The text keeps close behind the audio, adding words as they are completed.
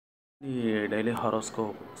The daily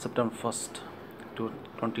horoscope, September 1st to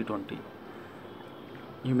 2020.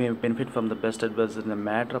 You may benefit from the best advice in the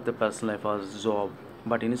matter of the personal life or job,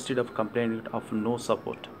 but instead of complaining of no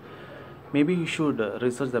support, maybe you should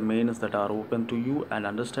research the means that are open to you and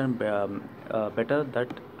understand better that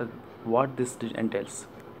what this entails.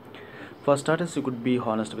 For starters, you could be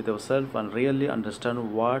honest with yourself and really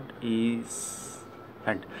understand what is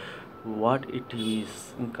and what it is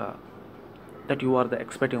that you are the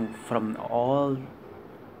expecting from all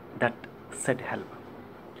that said help.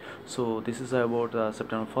 So this is about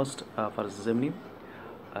September 1st for Gemini,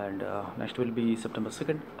 and next will be September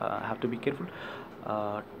 2nd. Have to be careful.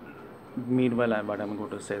 uh, Meanwhile, what I'm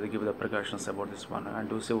going to say, they give the precautions about this one, and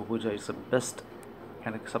do say puja is the best,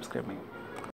 and subscribe me.